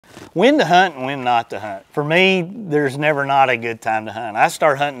When to hunt and when not to hunt. For me, there's never not a good time to hunt. I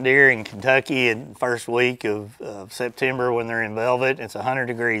start hunting deer in Kentucky in the first week of September when they're in velvet. It's 100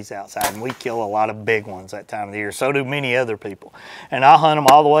 degrees outside, and we kill a lot of big ones that time of the year. So do many other people. And I'll hunt them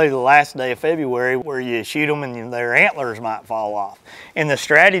all the way to the last day of February, where you shoot them and their antlers might fall off. And the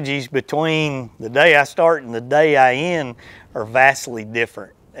strategies between the day I start and the day I end are vastly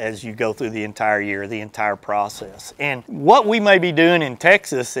different as you go through the entire year, the entire process. And what we may be doing in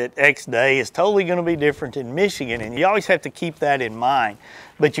Texas at X day is totally going to be different in Michigan, and you always have to keep that in mind.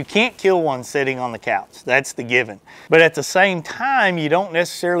 But you can't kill one sitting on the couch. That's the given. But at the same time, you don't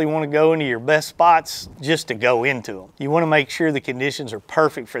necessarily want to go into your best spots just to go into them. You want to make sure the conditions are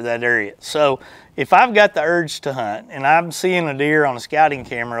perfect for that area. So if I've got the urge to hunt and I'm seeing a deer on a scouting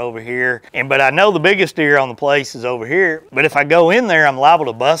camera over here, but I know the biggest deer on the place is over here, but if I go in there, I'm liable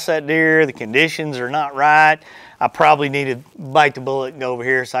to bust that deer, the conditions are not right, I probably need to bite the bullet and go over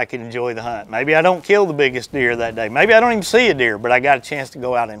here so I can enjoy the hunt. Maybe I don't kill the biggest deer that day. Maybe I don't even see a deer, but I got a chance to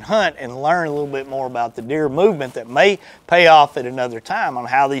go out and hunt and learn a little bit more about the deer movement that may pay off at another time on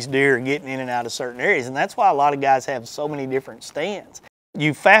how these deer are getting in and out of certain areas. And that's why a lot of guys have so many different stands.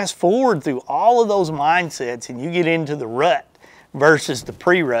 You fast forward through all of those mindsets and you get into the rut versus the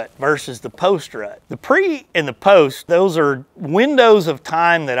pre-rut versus the post-rut. The pre and the post, those are windows of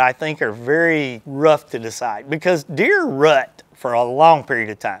time that I think are very rough to decide, because deer rut for a long period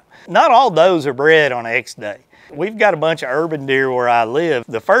of time. Not all does are bred on X day. We've got a bunch of urban deer where I live.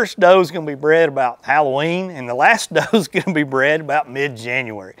 The first doe is going to be bred about Halloween, and the last doe is going to be bred about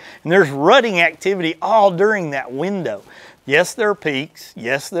mid-January. And there's rutting activity all during that window. Yes, there are peaks.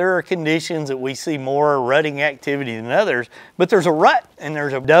 Yes, there are conditions that we see more rutting activity than others, but there's a rut and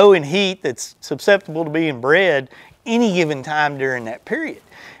there's a doe in heat that's susceptible to being bred any given time during that period.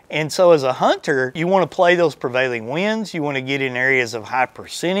 And so as a hunter, you want to play those prevailing winds. You want to get in areas of high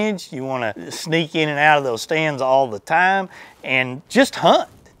percentage. You want to sneak in and out of those stands all the time and just hunt.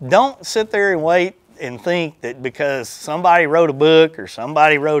 Don't sit there and wait and think that because somebody wrote a book or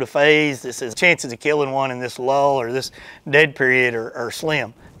somebody wrote a phase that says chances of killing one in this lull or this dead period are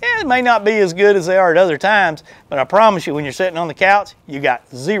slim. Yeah, it may not be as good as they are at other times, but I promise you when you're sitting on the couch, you got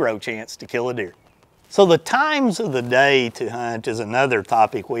zero chance to kill a deer. So the times of the day to hunt is another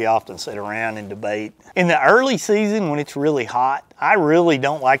topic we often sit around and debate. In the early season when it's really hot, I really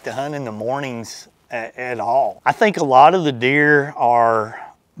don't like to hunt in the mornings at all. I think a lot of the deer are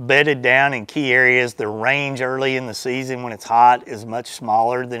bedded down in key areas. The range early in the season when it's hot is much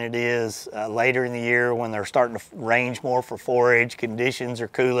smaller than it is later in the year when they're starting to range more for forage. Conditions are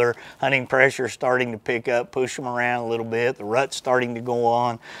cooler, hunting pressure is starting to pick up, push them around a little bit, the rut's starting to go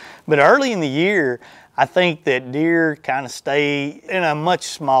on. But early in the year, I think that deer kind of stay in a much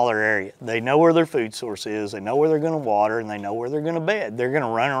smaller area. They know where their food source is, they know where they're going to water, and they know where they're going to bed. They're going to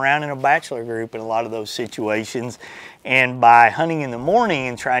run around in a bachelor group in a lot of those situations. And by hunting in the morning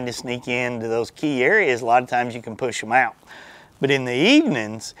and trying to sneak into those key areas, a lot of times you can push them out. But in the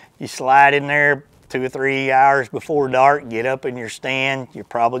evenings, you slide in there 2 or 3 hours before dark, get up in your stand. You're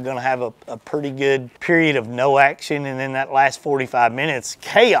probably going to have a pretty good period of no action, and then that last 45 minutes,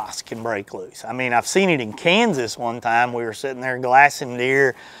 chaos can break loose. I mean, I've seen it in Kansas one time. We were sitting there glassing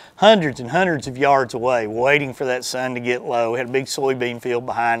deer hundreds and hundreds of yards away, waiting for that sun to get low. We had a big soybean field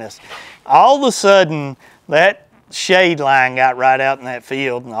behind us. All of a sudden, that shade line got right out in that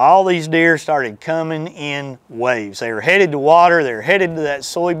field, and all these deer started coming in waves. They were headed to water, they were headed to that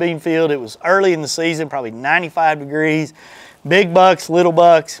soybean field. It was early in the season, probably 95 degrees. Big bucks, little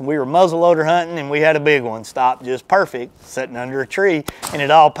bucks. We were muzzleloader hunting, and we had a big one stopped just perfect, sitting under a tree, and it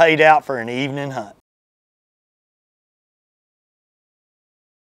all paid out for an evening hunt.